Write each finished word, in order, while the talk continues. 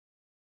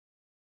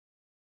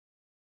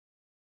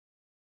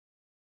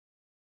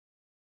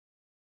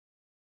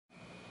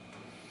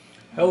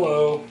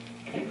Hello,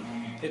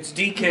 it's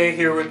DK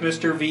here with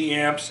Mr. V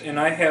Amps, and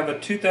I have a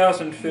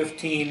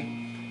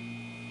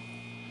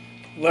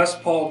 2015 Les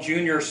Paul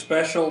Jr.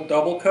 Special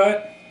Double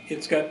Cut.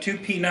 It's got two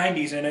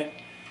P-90s in it,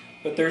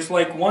 but there's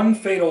like one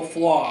fatal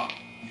flaw.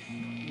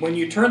 When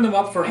you turn them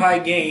up for high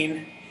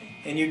gain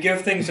and you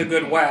give things a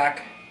good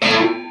whack,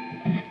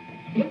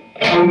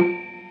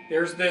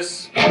 there's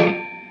this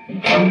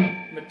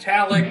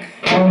metallic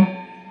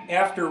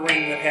after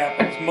ring that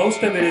happens.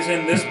 Most of it is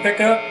in this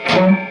pickup.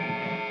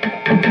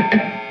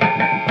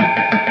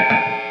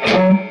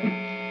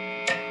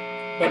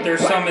 But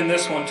there's some in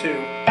this one too.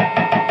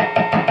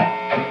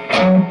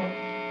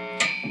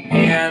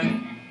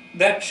 And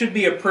that should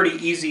be a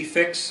pretty easy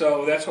fix,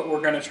 so that's what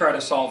we're going to try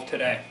to solve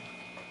today.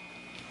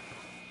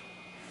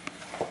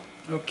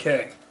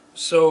 Okay,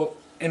 so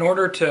in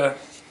order to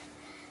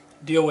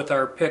deal with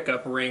our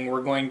pickup ring,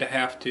 we're going to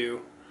have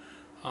to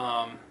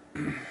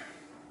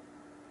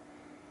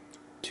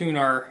tune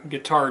our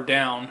guitar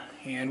down,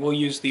 and we'll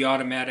use the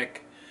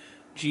automatic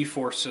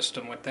G-force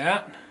system with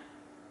that.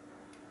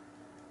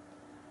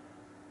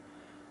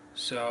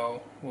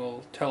 So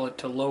we'll tell it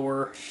to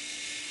lower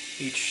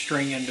each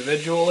string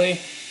individually,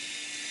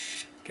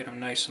 get them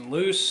nice and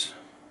loose.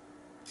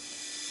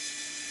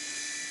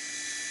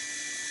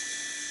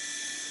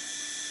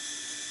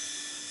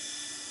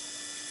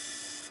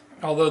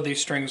 Although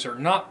these strings are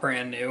not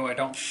brand new, I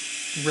don't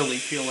really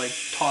feel like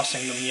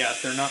tossing them yet.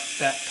 They're not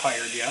that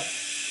tired yet.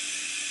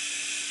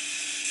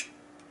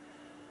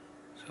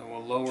 So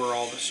we'll lower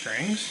all the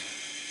strings.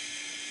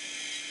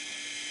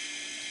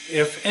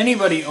 If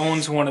anybody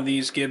owns one of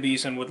these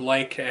Gibbies and would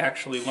like to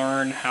actually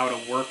learn how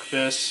to work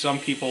this, some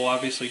people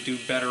obviously do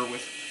better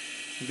with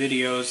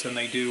videos than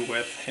they do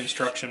with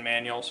instruction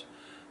manuals,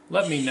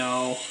 let me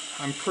know.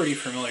 I'm pretty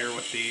familiar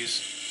with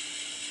these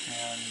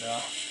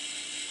and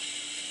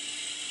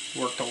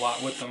worked a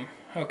lot with them.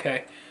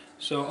 Okay,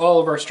 so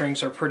all of our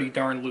strings are pretty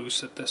darn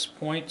loose at this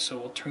point, so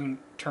we'll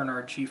turn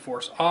our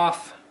G-force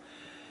off,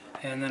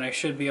 and then I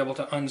should be able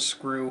to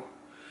unscrew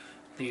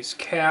these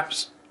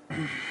caps.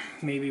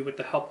 Maybe with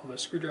the help of a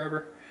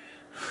screwdriver.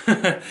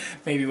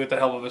 Maybe with the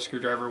help of a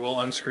screwdriver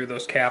we'll unscrew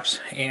those caps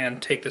and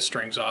take the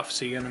strings off.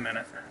 See you in a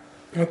minute.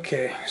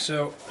 Okay,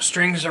 so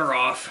strings are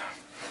off.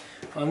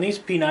 On these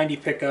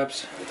P-90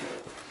 pickups,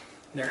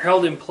 they're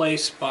held in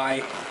place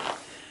by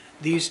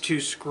these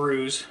two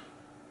screws.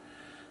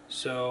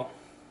 So,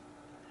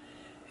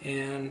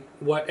 and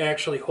what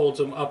actually holds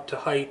them up to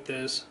height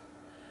is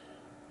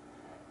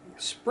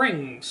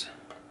springs.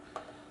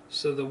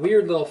 So the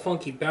weird little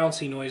funky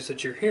bouncy noise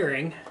that you're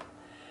hearing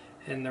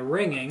and the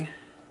ringing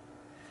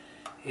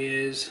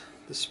is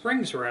the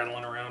springs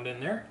rattling around in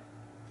there.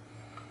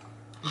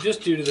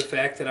 Just due to the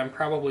fact that I'm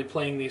probably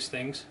playing these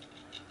things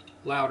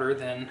louder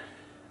than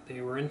they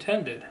were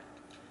intended.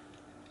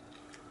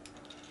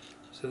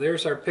 So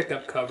there's our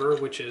pickup cover,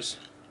 which is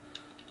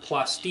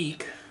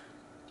plastique,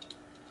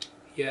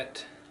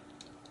 yet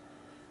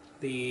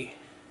the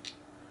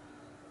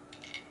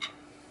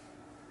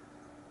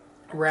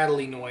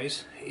rattly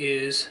noise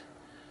is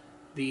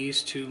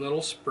these two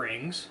little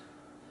springs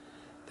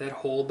that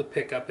hold the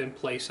pickup in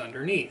place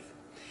underneath.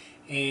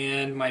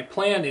 And my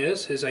plan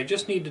is I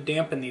just need to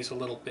dampen these a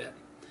little bit.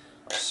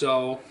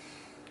 So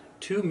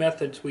two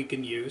methods we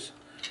can use.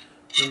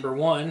 Number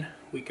one,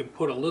 we can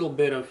put a little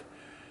bit of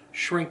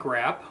shrink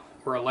wrap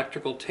or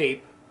electrical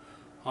tape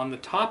on the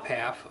top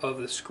half of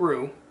the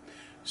screw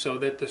so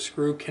that the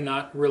screw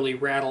cannot really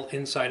rattle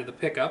inside of the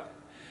pickup.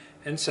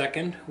 And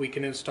second, we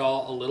can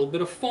install a little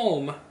bit of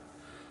foam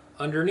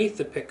underneath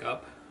the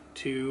pickup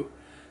to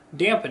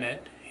dampen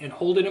it and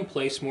hold it in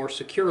place more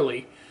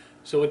securely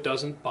so it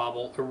doesn't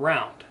bobble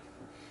around.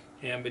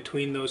 And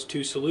between those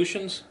two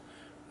solutions,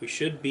 we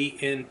should be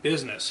in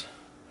business.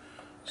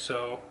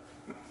 So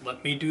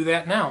let me do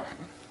that now.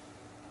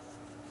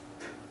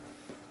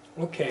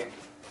 Okay,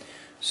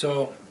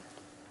 so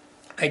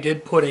I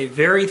did put a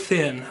very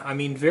thin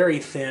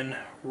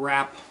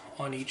wrap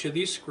on each of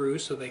these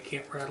screws so they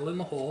can't rattle in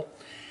the hole,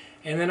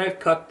 and then I've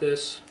cut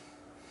this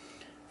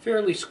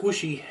fairly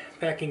squishy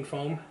packing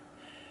foam.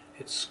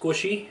 It's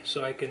squishy,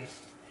 so I can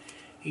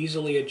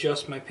easily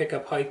adjust my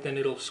pickup height, then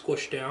it'll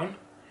squish down,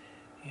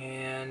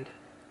 and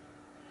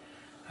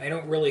I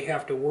don't really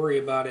have to worry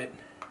about it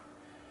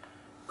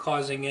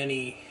causing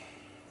any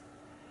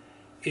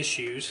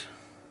issues.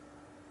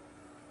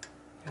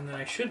 And then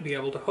I should be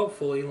able to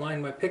hopefully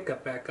line my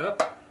pickup back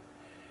up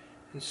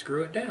and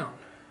screw it down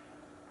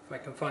if I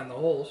can find the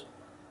holes.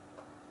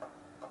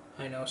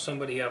 I know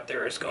somebody out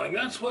there is going,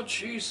 "That's what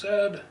she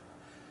said."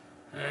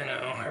 I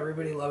know,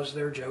 everybody loves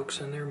their jokes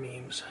and their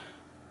memes.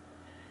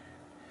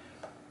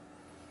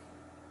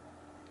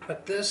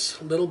 But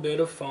this little bit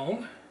of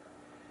foam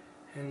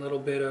and a little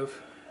bit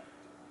of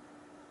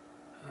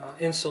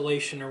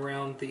insulation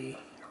around the,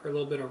 or a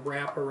little bit of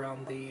wrap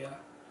around the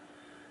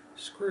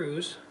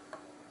screws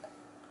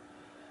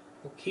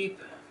will keep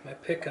my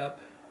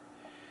pickup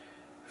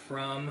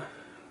from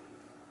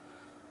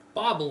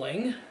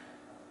bobbling,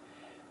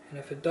 and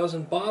if it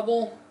doesn't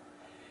bobble,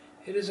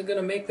 it isn't going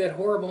to make that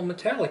horrible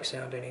metallic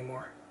sound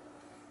anymore.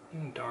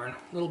 Oh, darn,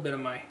 a little bit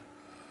of my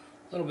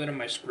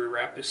screw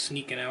wrap is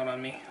sneaking out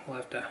on me. We'll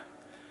have to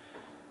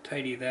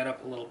tidy that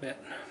up a little bit.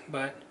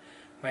 But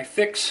my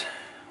fix,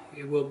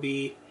 it will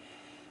be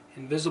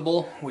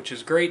invisible, which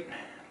is great.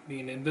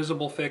 Be an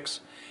invisible fix,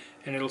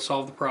 and it'll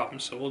solve the problem.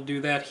 So we'll do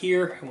that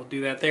here, and we'll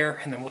do that there,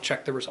 and then we'll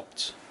check the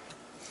results.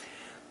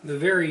 The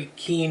very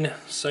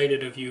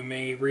keen-sighted of you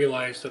may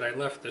realize that I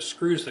left the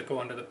screws that go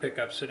onto the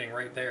pickup sitting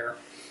right there.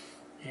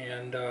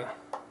 And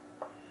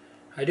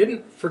I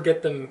didn't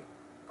forget them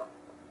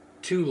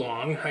too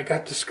long. I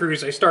got the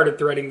screws, I started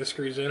threading the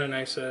screws in, and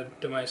I said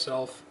to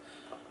myself,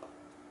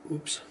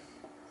 oops,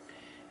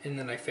 and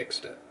then I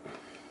fixed it.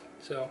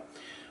 So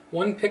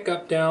one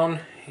pickup down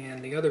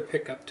and the other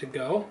pickup to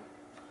go.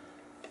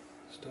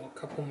 Still a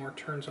couple more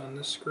turns on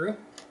this screw.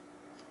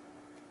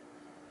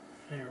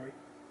 There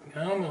we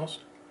go,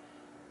 almost.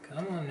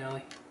 Come on,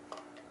 Nelly.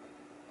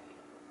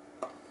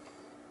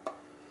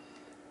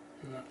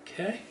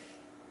 Okay.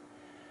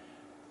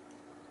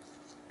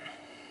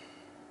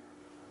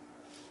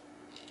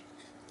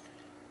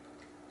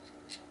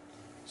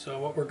 So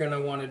what we're going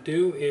to want to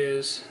do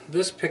is,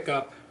 this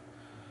pickup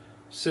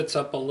sits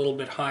up a little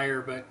bit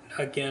higher, but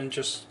again,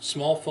 just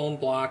small foam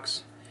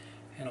blocks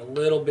and a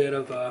little bit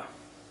of a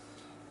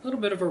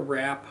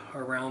wrap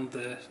around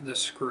the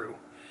screw,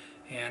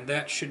 and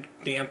that should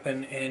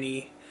dampen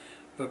any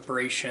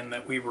vibration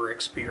that we were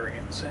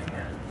experiencing.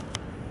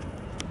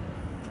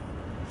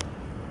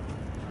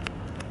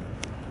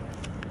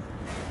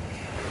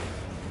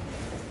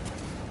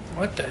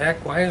 What the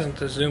heck? Why isn't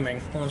this zooming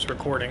while it's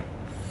recording?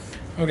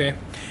 Okay,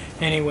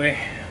 anyway,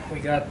 we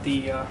got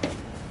the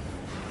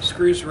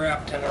screws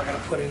wrapped, and we're going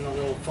to put in the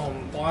little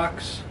foam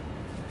blocks.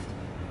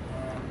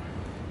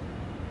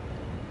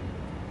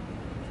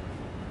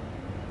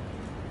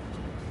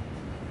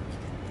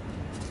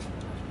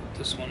 Put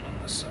this one on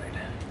this side.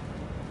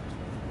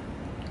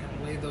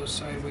 Lay those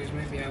sideways.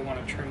 Maybe I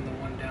want to trim the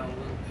one down a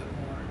little bit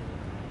more.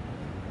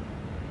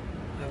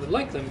 I would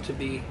like them to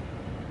be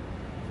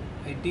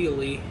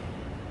ideally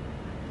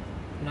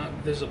not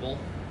visible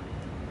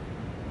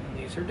when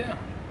these are down.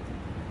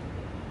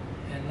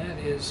 And that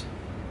is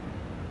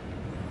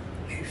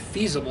a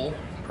feasible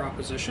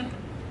proposition,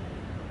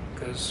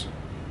 because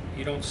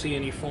you don't see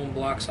any foam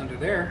blocks under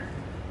there,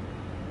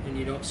 and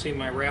you don't see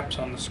my wraps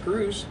on the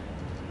screws.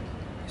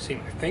 You see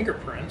my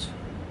fingerprints,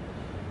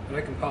 but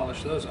I can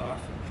polish those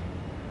off.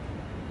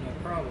 No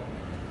problem.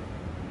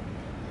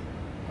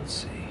 Let's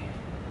see.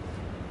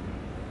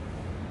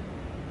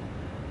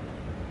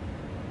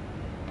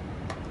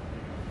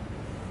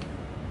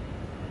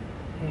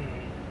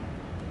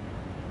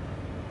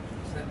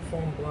 Is that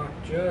foam block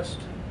just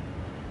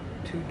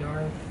too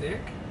darn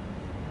thick?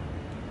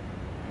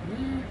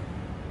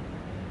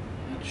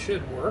 That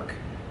should work.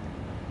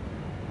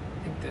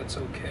 I think that's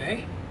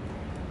okay.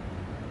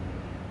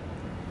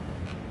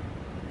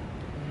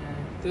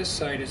 This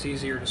side is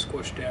easier to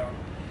squish down.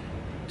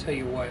 Tell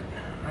you what,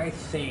 I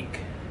think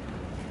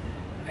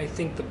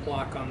the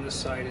block on this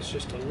side is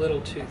just a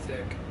little too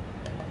thick,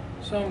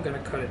 so I'm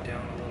going to cut it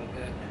down a little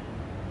bit,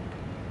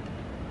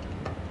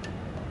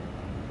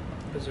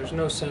 because there's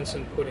no sense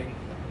in putting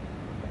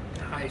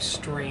high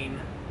strain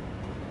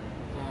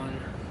on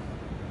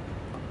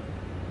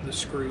the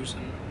screws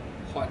and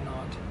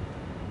whatnot.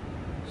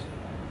 So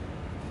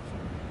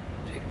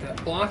take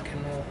that block,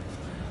 and we'll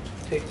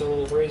take the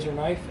little razor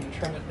knife and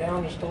trim it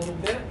down just a little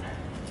bit.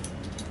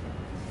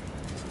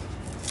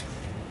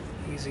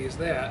 Easy as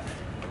that.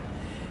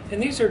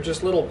 And these are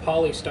just little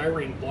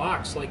polystyrene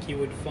blocks like you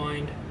would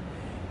find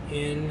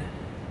in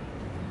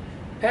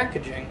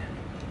packaging.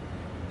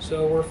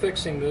 So we're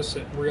fixing this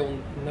at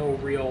no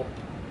real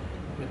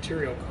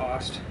material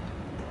cost.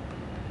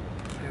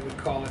 I would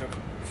call it a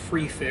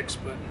free fix,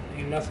 but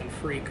ain't nothing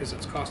free because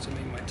it's costing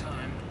me my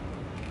time.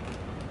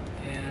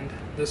 And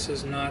this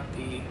is not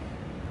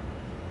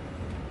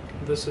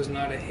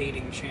a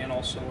hating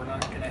channel, so we're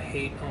not going to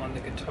hate on the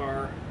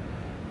guitar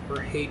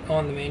or hate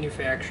on the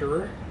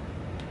manufacturer.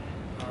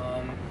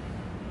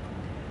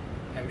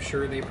 I'm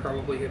sure they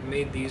probably have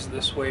made these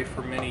this way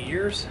for many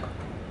years,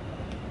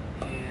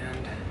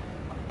 and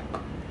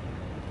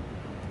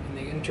when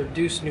they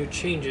introduce new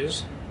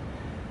changes,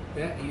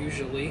 that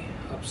usually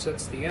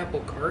upsets the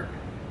apple cart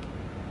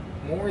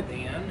more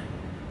than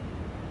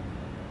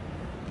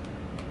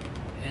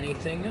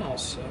anything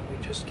else, so we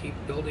just keep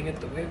building it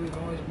the way we've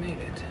always made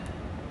it.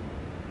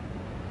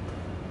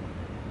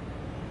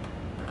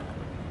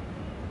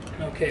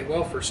 Okay,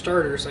 well, for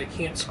starters, I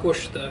can't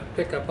squish the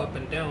pickup up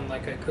and down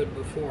like I could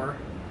before.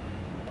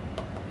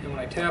 And when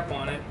I tap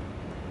on it,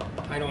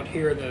 I don't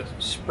hear the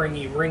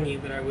springy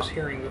ringy that I was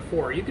hearing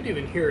before. You could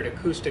even hear it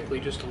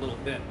acoustically just a little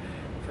bit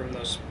from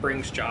those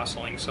springs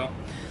jostling. So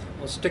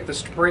we'll stick the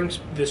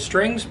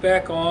strings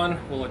back on,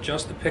 we'll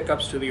adjust the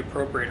pickups to the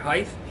appropriate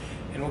height,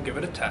 and we'll give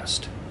it a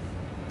test.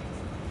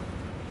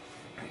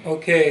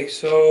 Okay,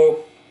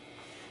 so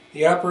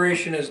the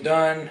operation is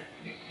done.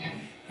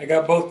 I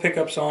got both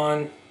pickups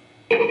on.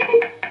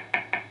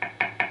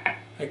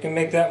 I can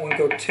make that one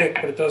go tick,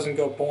 but it doesn't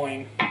go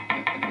boing.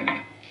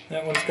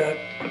 That one's got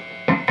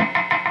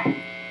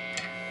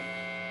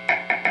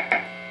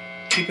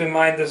in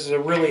mind this is a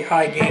really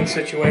high gain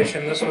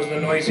situation. This was the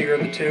noisier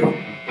of the two.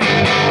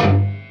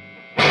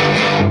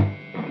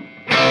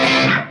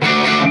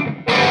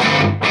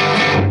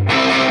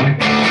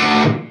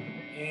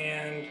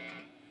 And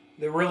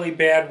the really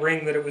bad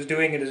ring that it was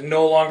doing, it is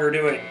no longer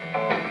doing.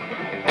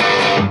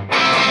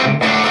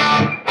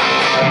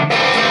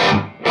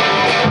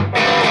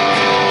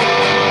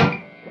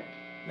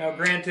 Now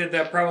granted,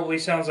 that probably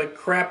sounds like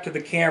crap to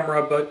the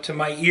camera, but to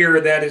my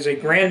ear that is a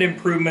grand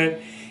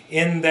improvement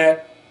in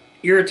that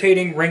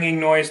irritating ringing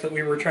noise that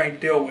we were trying to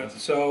deal with.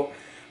 So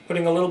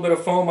putting a little bit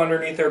of foam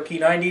underneath our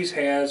P-90s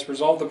has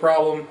resolved the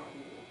problem.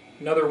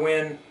 Another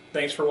win.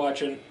 Thanks for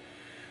watching.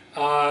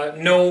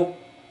 No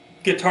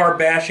guitar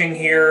bashing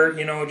here,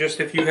 you know,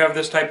 just if you have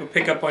this type of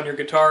pickup on your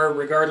guitar,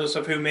 regardless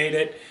of who made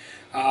it,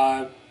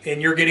 and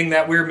you're getting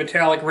that weird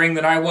metallic ring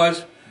that I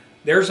was,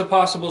 there's a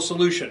possible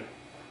solution.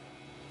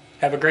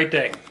 Have a great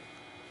day.